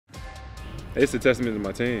It's a testament to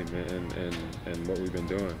my team and what we've been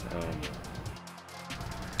doing.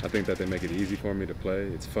 I think that they make it easy for me to play.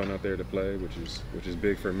 It's fun out there to play, which is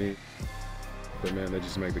big for me. But man, they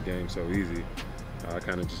just make the game so easy. I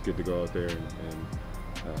kind of just get to go out there and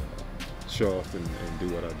show off and do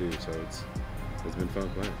what I do. So it's been fun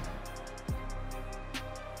playing.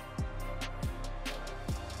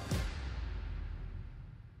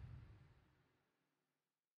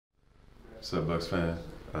 What's up, Bucks fan?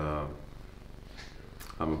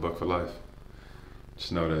 I'm a Buck for life.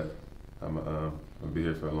 Just know that I'm gonna be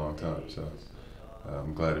here for a long time. So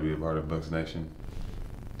I'm glad to be a part of Bucks Nation.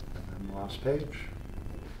 And last page.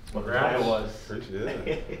 Congrats. It was. Appreciate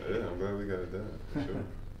it. Yeah, I'm glad we got it done. For sure.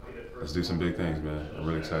 Let's do some big things, man. I'm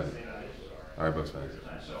really excited. All right, Bucks fans.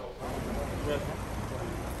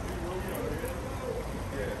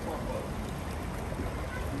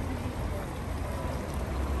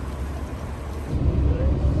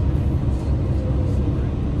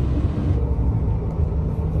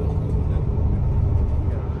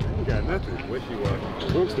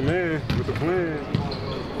 Wishy-washy. Brooks the man with the plan.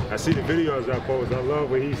 I see the videos I post. I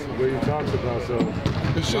love what he talks about. So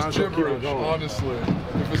it's just gibberish, honestly.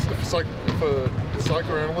 If a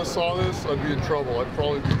psychoanalyst saw this, I'd be in trouble. I'd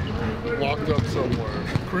probably be locked up somewhere.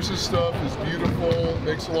 Khris's stuff is beautiful,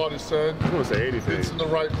 makes a lot of sense. I don't say anything. It's in the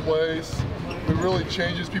right place. It really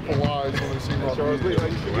changes people's lives when they see my video.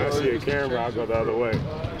 When I see a camera, I'll go the other way.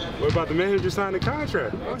 What about the man who just signed the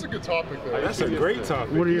contract? That's a good topic, though. That's a great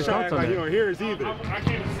topic. What are your thoughts on that? You don't hear us either.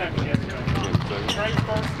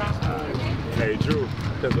 Hey, Jrue,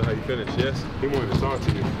 That's how you finish, yes? he wanted to talk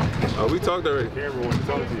to you. Oh, we talked already. The camera wanted to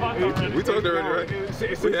talk to you. We talked already, right?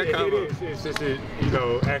 It's just it,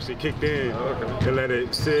 actually kicked in and let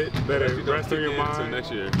it sit, let it rest on your mind.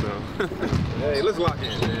 Next year, so. Hey, let's lock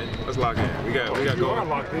in, man. Let's lock in. We got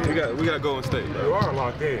Golden. We got Golden State, bro. You are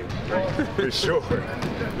locked in, for sure.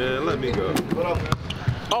 Man, let me go.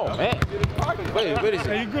 Oh man. Wait, what is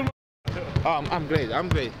it? I'm great. I'm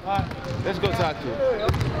great. Let's go talk to you.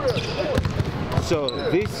 So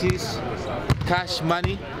this is cash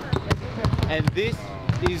money, and this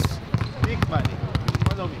is big money.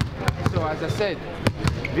 Follow me. So as I said,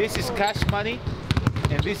 this is cash money,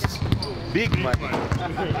 and this is big money.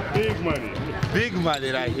 Big money. Big money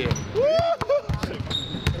right here.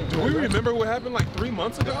 Do we remember what happened like 3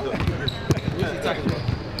 months ago? What's he talking about?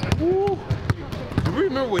 Do we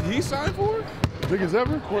remember what he signed for? Biggest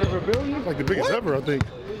ever? $250 million? Like the biggest ever, I think.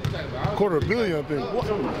 $250 million, I think.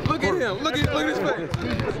 Look at him. Look at his face.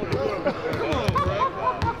 Come on, bro.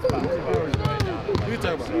 You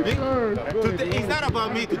talk about me? Today, it's not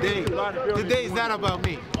about me today. Today is not about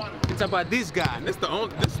me. It's about this guy. This the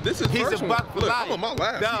only. This is He's first a one. buck for Look, life. I'm on my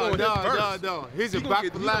last. No. He's a buck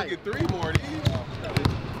for life. He gonna get 3 more of these.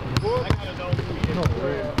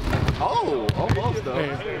 Oh, almost though.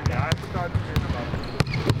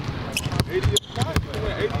 80th spot.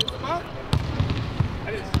 80th spot.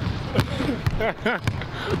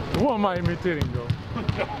 Who am I imitating, though?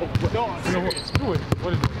 No, do it.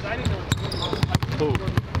 What is it? Who?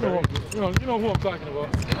 You know who I'm talking about.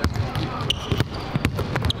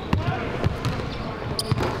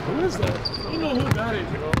 Who is that? You know who that is,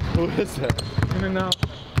 bro. Who is that? In and out.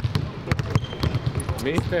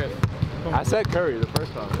 Me? Steph. I said Curry the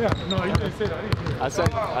first time. Yeah, no, you didn't say that. I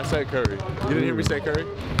didn't hear it. I said Curry. You didn't hear me say Curry?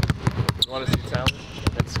 You want to see talent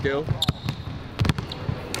and skill?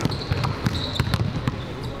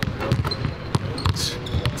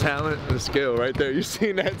 Talent and skill right there. You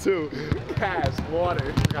seen that too. Cash,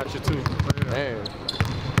 water. I got you too. Man.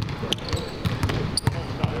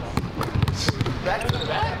 Back to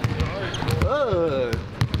back.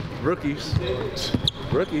 Rookies.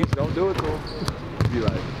 Rookies, don't do it to them. Be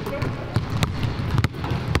like.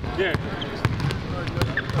 Yeah.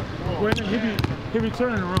 When he be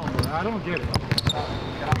turning around, bro. I don't get it.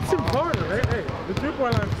 It's Tim Carter, right? Hey, the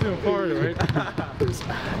 3-point line is Tim Carter, right?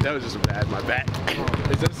 That was just bad, my back.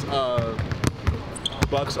 Is this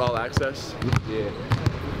Bucks All Access? Yeah.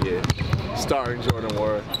 Starring Jordan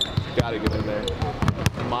Ward. Gotta get in there.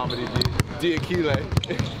 Mamadi Diakile.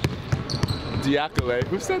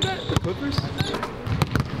 Who said that? The Clippers?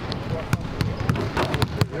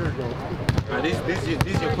 There we go. This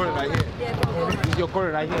is your corner right here. This is your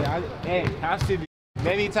corner right here. I've seen it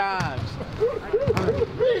many times.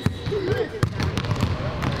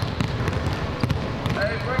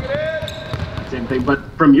 Same thing, but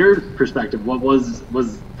from your perspective, what was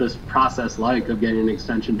this process like of getting an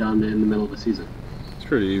extension done in the middle of the season? It's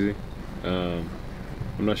pretty easy. I'm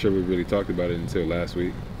not sure we really talked about it until last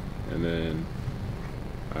week, and then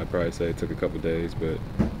I'd probably say it took a couple days, but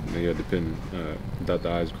you had to dot the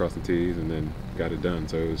I's, cross the T's, and then got it done.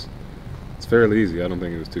 So it it's fairly easy. I don't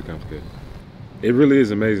think it was too complicated. It really is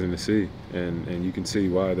amazing to see, and you can see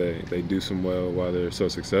why they do so well, why they're so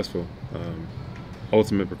successful.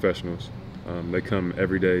 Ultimate professionals. They come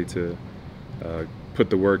every day to put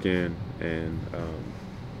the work in, and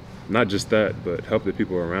not just that, but help the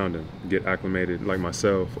people around them get acclimated, like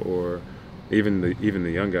myself, or even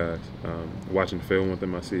the young guys. Watching film with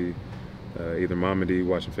them, I see either Mamadi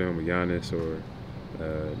watching film with Giannis, or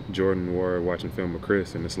Jordan Ward watching film with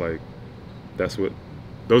Khris, and it's like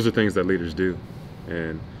those are things that leaders do,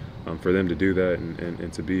 and for them to do that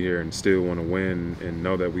and to be here and still want to win and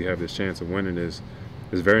know that we have this chance of winning is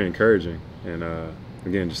very encouraging, and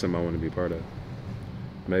again, just something I want to be a part of.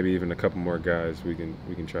 Maybe even a couple more guys we can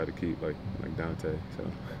try to keep, like Donte.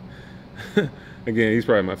 So again, he's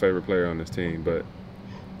probably my favorite player on this team, but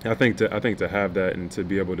I think to have that and to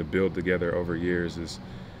be able to build together over years is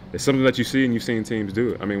something that you see, and you've seen teams do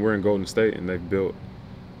it. I mean, we're in Golden State, and they've built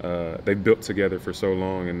together for so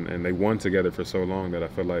long, and they won together for so long that I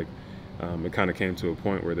feel like it kind of came to a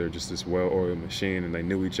point where they're just this well-oiled machine, and they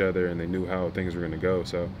knew each other, and they knew how things were going to go.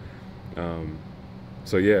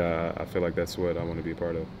 So yeah, I feel like that's what I want to be a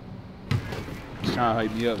part of. He's trying to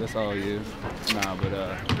hype me up, that's all he is. Nah, but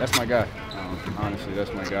that's my guy. Honestly,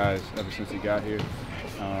 that's my guy ever since he got here.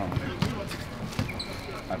 I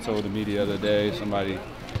told the media the other day, somebody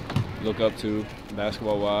look up to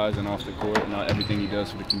basketball-wise and off the court, and everything he does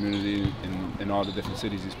for the community and all the different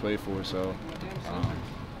cities he's played for. So,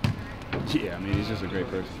 yeah, I mean, he's just a great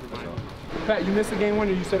person. So. Pat, you missed the game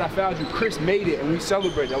winner. You said I fouled you. Khris made it, and we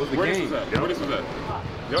celebrated. That was the game. Where this was at?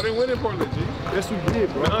 Y'all didn't win in Portland, G. Yes, we did,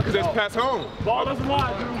 bro. Because that's Pat's home. Ball doesn't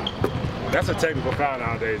lie, dude. That's a technical foul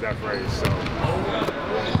nowadays, that phrase, so.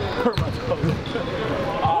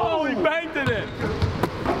 Oh, he banked it in.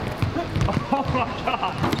 Oh, my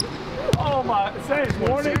God. Oh, my. Say it's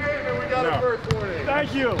warning. We got a first warning.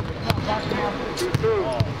 Thank you.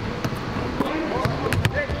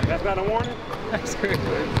 That's not a warning? That's great.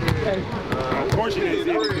 Of course you didn't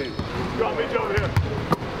see anything. You want me to over here?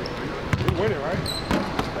 You win it, right?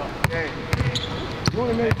 Hey. You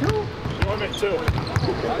want to make two? You want to make two.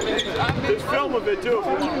 There's film of it, too, if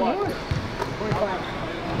you want one.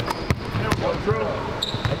 There we go, Drew. I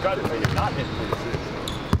got it, so you're not hitting 26.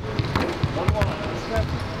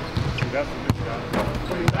 1-1. See, that's the big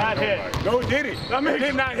guy. Not hit. No, it didn't. It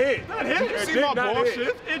did not hit. Not hit? You see my ball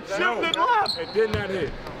shift? It shifted left. It did not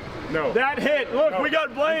hit. No. That hit. Look, we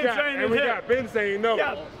got Blaine saying it hit. And we got Ben saying no.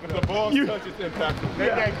 Yeah. If the ball touches, it's impactful.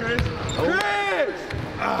 Yeah. That guy, Khris? Khris!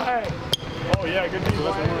 Hey. Oh, yeah, good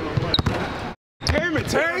defense. Damn it,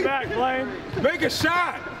 Tank! Back, Blaine. Make a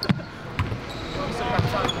shot!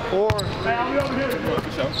 4. Hey, I'll be over here.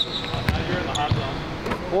 You're in the hot zone.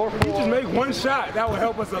 4. If you just make one shot, that would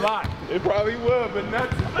help us a lot. It probably would, but not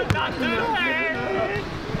today.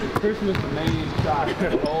 Khris missed the main shot.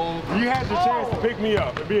 You had the chance to pick me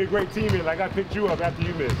up and be a great teammate like I picked you up after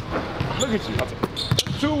you missed. Look at you.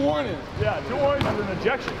 2 warnings. Yeah, 2 warnings and an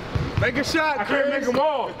ejection. Make a shot, I can't make them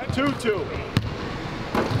all. 2-2.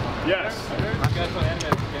 Yes.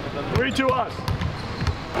 3-2 us.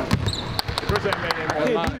 Khris ain't making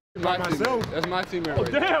any more. By myself. That's my team Oh,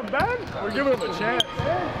 damn, man. We're giving him a chance.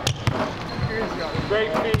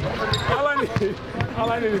 Great feet.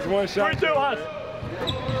 All I need is one shot. 3-2 us.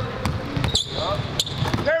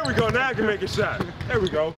 There we go. Now I can make a shot. There we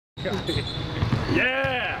go.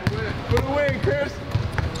 Yeah. For the win, Khris.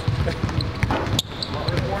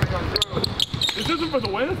 This isn't for the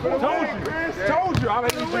win. It's for the win. Khris. Told you. I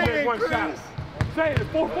need to make one shot. Say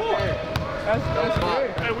it. 4-4. That's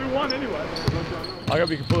great. Hey, we won anyway. I gotta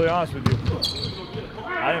be completely honest with you.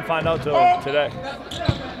 I didn't find out till today.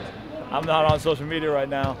 I'm not on social media right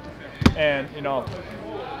now, and you know,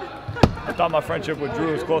 I thought my friendship with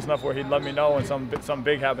Jrue was close enough where he'd let me know when something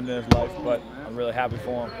big happened in his life. But I'm really happy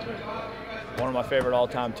for him. One of my favorite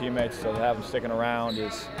all-time teammates, so to have him sticking around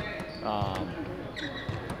is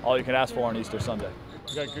all you can ask for on Easter Sunday.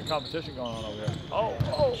 We got good competition going on over here. Oh.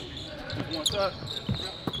 Just one shot.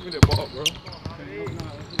 Give me that ball, bro.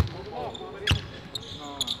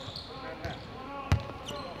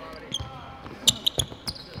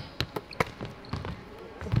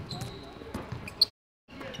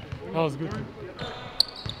 That was good.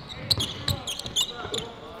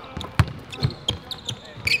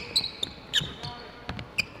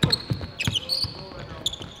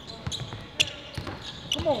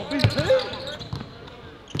 Come on, be big.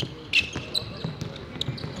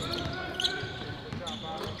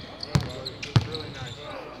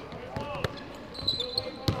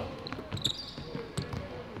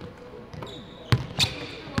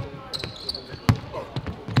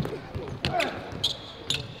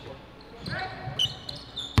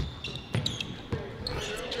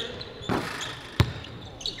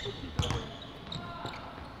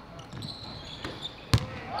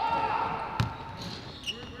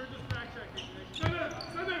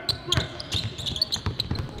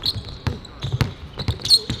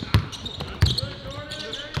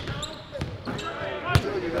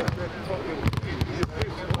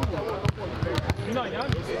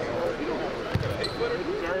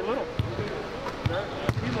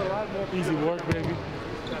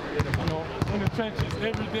 in the trenches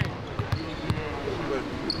every day.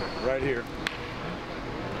 Right here.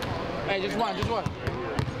 Hey, just one.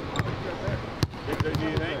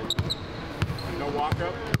 No walk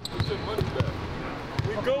up.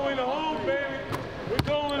 We're going home, baby. We're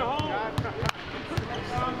going home.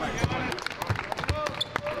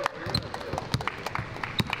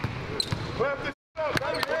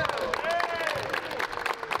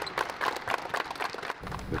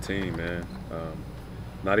 The team, man.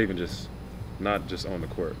 Not just on the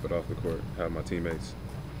court, but off the court. How my teammates,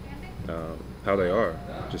 how they are,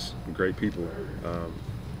 just great people.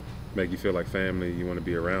 Make you feel like family. You want to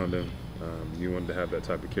be around them. You want to have that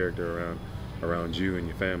type of character around you and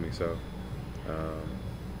your family. So,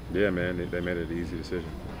 yeah, man, they made it an easy decision.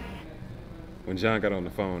 When John got on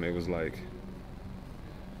the phone, it was like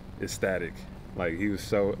ecstatic. Like he was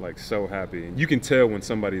so happy, and you can tell when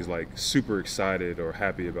somebody's like super excited or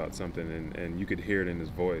happy about something, and you could hear it in his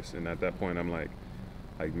voice. And at that point, I'm like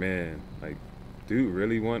man, like dude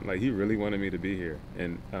really he really wanted me to be here.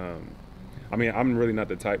 And I mean, I'm really not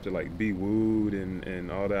the type to like be wooed and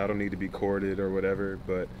all that. I don't need to be courted or whatever,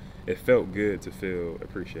 but it felt good to feel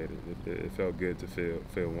appreciated. It felt good to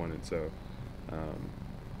feel wanted. So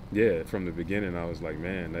yeah, from the beginning, I was like,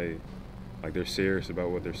 man, they're serious about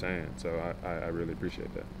what they're saying. So I really appreciate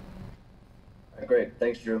that. Great.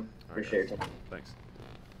 Thanks, Jrue. Appreciate your time. Thanks.